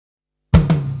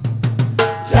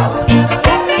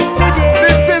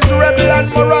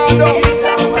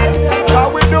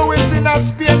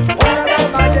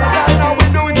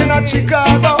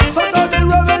Chicago. So to the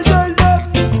rebel girl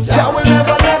them, Jah will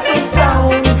never let us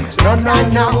down. No, no,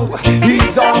 no,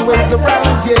 He's always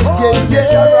around. Yeah,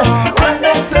 yeah, yeah. When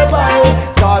they say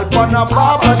bye, call upon a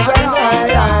Baba Jah.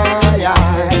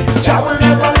 Jah will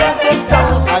never let us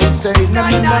down. I say no,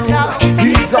 no, no,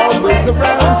 He's always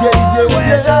around. Yeah,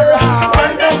 yeah, yeah.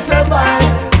 When they say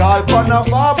bye, call upon a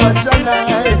Baba Jah.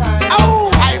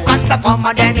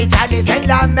 Como de mi chalice en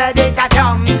la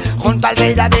meditación, junto al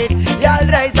rey David y al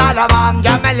rey Salomón.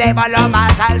 Yo me elevo a lo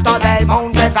más alto del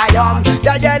monte Sayón, y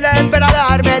allí el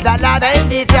emperador me da la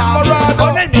bendición.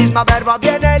 Con el mismo verbo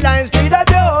viene la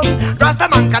inspiración.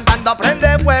 Rastaman cantando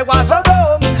prende fuego a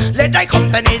Sodom. Letra y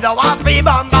contenido a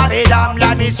Fibam Babylon.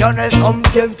 La misión es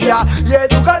conciencia y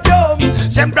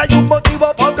educación. Siempre hay un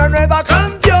motivo para una nueva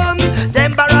canción. The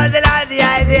emperor de la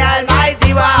CIA y the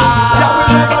Almighty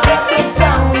One.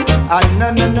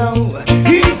 No, no, no,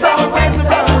 He's always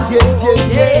around, yeah, yeah,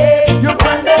 yeah. Your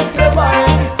friend and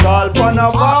survive, call upon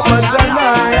a Baba Jah.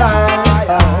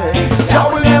 Jah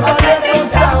will never let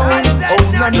us down. Oh,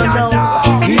 no, no,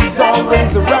 no, He's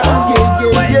always around,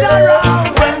 yeah, yeah,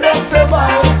 yeah. Friend and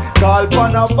survive, call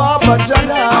upon a Baba Jah.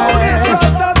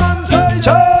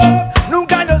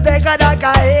 Nunca nos dejará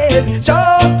caer.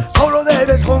 Solo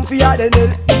debes confiar en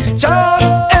Él.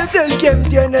 Es Él quien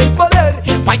tiene el poder.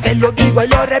 Te lo digo y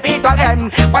lo repito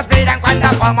again. Pues miran cuando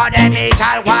como de mi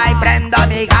chalwa y prendo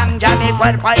mi ganja, mi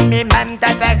cuerpo y mi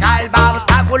mente se calma.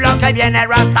 Obstáculo que viene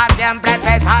Rasta siempre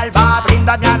se salva.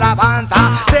 Brinda mi alabanza,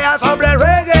 sea sobre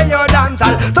reggae o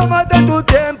danza. Tómate tu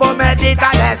tiempo, medita,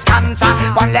 descansa.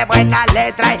 Ponle buena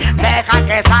letra y deja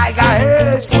que salga.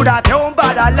 Es curación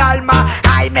para el alma.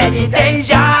 Hay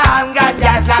meditation,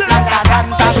 ganja es la planta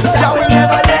santa. Jah will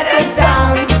never let us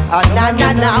down. No,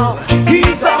 no, no,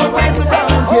 He's always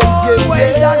around.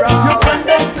 Your friend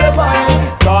and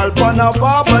survive, call upon a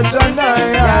Baba Jah.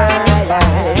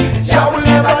 Jah will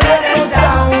never let us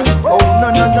down. Oh, no,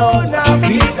 no, no,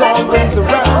 He's always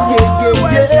around.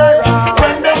 Yeah, yeah, yeah.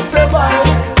 Friend and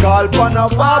survive, call upon a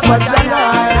Baba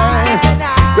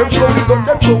Jah. Them show we gun,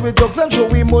 them show we drugs, and show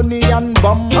we money and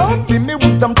bomb. Give me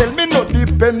wisdom, tell me no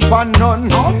depend on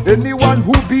none. Anyone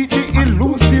who beat the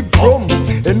elusive drum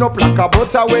end up like a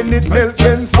butter when it melts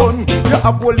in sun. You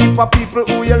have a heap of people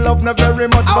who you love not very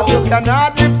much, but you can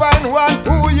hardly find one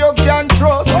who you can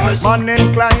trust. Man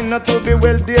inclined to be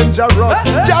well dangerous.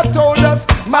 Jah told us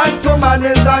man to man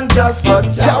is unjust, but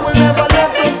Jah will never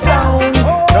let us down.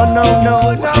 No, no,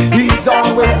 no, He's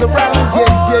always around.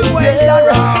 Yeah, yeah,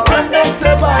 yeah. When they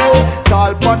survive,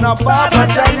 call upon a Baba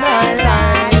Jah.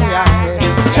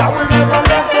 Jah will never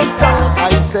let us down.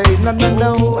 I say no, no,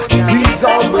 no, He's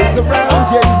always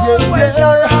around. Yeah, yeah,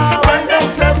 yeah. When they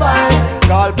survive,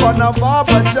 call upon a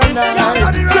Baba Jah.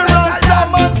 The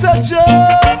Rastaman said,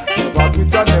 Jah, but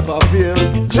it will never fail.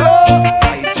 Jah,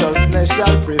 righteousness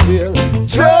shall prevail.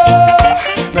 Jah,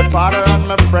 my father and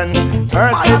my friend,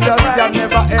 mercy just can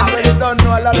never end. You don't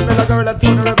know a lot of me like a girl that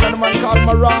turn a rebel man called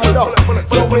Morodo.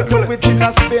 So we do it in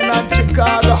a Spain and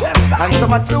Chicago, and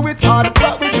some do it hard,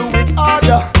 but we do it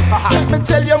harder. Let me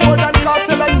tell you more than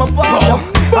cartel and my father.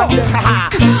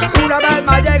 Una vez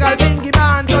más llega el Bingy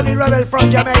Man, Tony Rebel from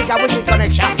Jamaica with the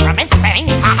connection.